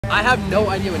I have no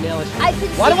idea what Nalish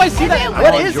is. Why do I see that?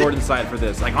 I'm on Jordan's side for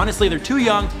this. Like, honestly, they're too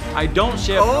young. I don't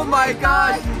ship. Oh my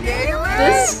gosh, Nalish!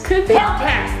 This could be.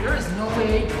 There is no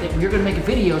way that we're gonna make a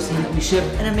video saying that we ship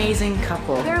an amazing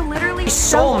couple. They're literally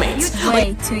soulmates.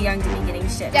 Way too young to be getting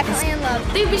shipped. Definitely in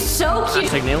love. They'd be so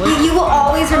cute. Like Nalish? You will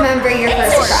always remember your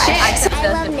first crush. I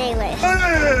love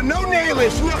Nalish. No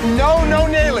Nalish! No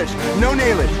Nalish! No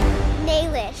Nalish!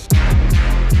 Nalish.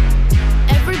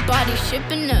 Everybody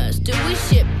shipping us, do we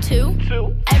ship too?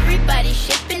 Everybody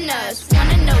shipping us,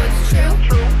 wanna know it's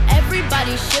true?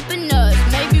 Everybody shipping us,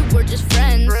 maybe we're just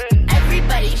friends.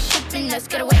 Everybody shipping us,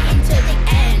 gotta wait until the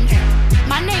end.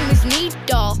 My name is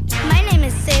Nidal. My name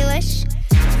is Salish.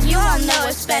 You all know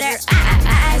us better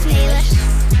as Nalish.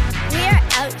 We are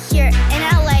out here in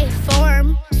LA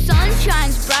form. Sun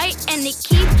shines bright and it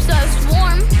keeps us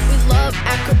warm. We love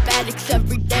acrobatics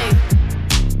every day.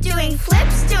 Doing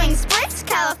flips, doing splits,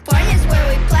 California's where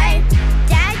we play.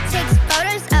 Dad takes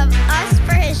photos of us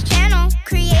for his channel,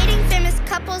 creating famous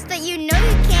couples that you know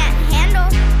you can't handle.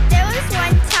 There was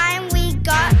one time we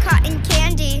got cotton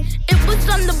candy. It was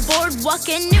on the boardwalk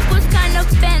and it was kind of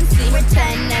fancy. We're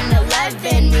 10 and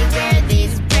 11, we wear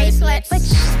these bracelets. But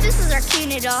this is our cue,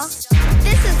 Nidal.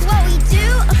 This is what we do.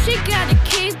 She gotta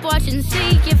keep watching,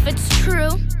 see if it's true.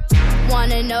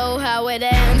 Wanna know how it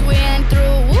ends, we ain't through.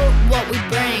 What we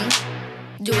bring,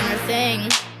 doing our thing.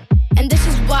 And this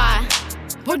is why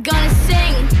we're gonna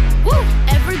sing. Woo!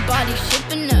 Everybody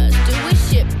shipping us, do we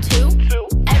ship too?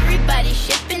 Everybody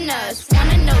shipping us,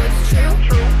 wanna know it's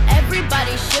true?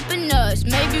 Everybody shipping us,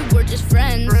 maybe we're just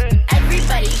friends.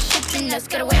 Everybody shipping us,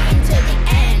 gotta wait until the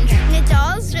end.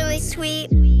 Nidal's really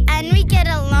sweet, and we get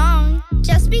along.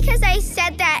 Just because I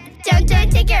said that,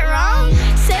 don't take it wrong.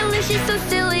 Salish is so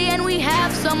silly and we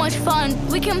have so much fun.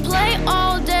 We can play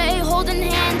all day, holding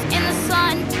hands in the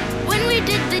sun. When we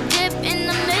did the dip in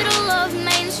the middle of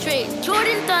Main Street,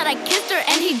 Jordan thought I kissed her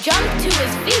and he jumped to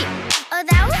his feet. Oh,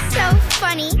 that was so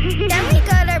funny. Then we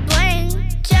got our bling,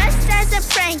 just as a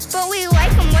prank, but we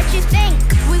like them, what you think?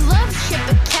 We love ship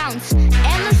accounts, and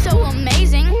they're so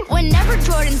amazing. Whenever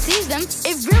Jordan sees them,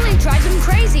 it really drives him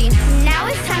crazy. Now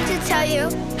it's time to tell you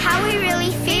how we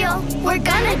really feel. We're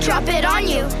gonna drop it on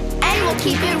you, and we'll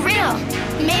keep it real.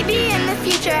 Maybe in the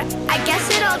future, I guess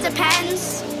it all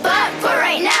depends. But for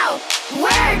right now,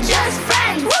 we're just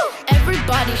friends. Woo!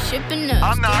 Everybody shipping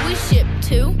us, do we ship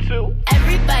too?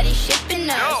 Everybody shipping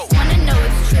us, wanna know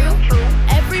it's true?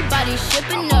 Everybody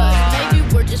shipping us,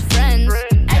 maybe we're just friends.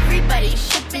 Everybody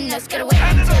shipping us, gotta wait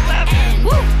until the end.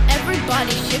 Woo!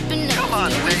 Everybody shipping us,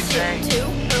 do we ship too?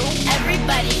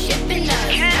 Everybody shipping us,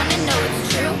 wanna know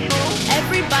it's true?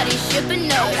 Everybody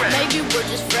shipping us, maybe we're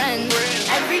just friends.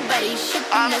 Everybody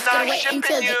shipping us, gotta wait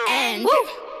until the end. Woo!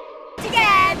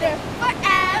 Together,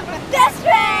 forever, best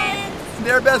friends.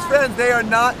 They're best friends. They are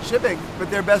not shipping, but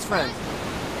they're best friends.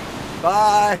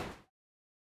 Bye.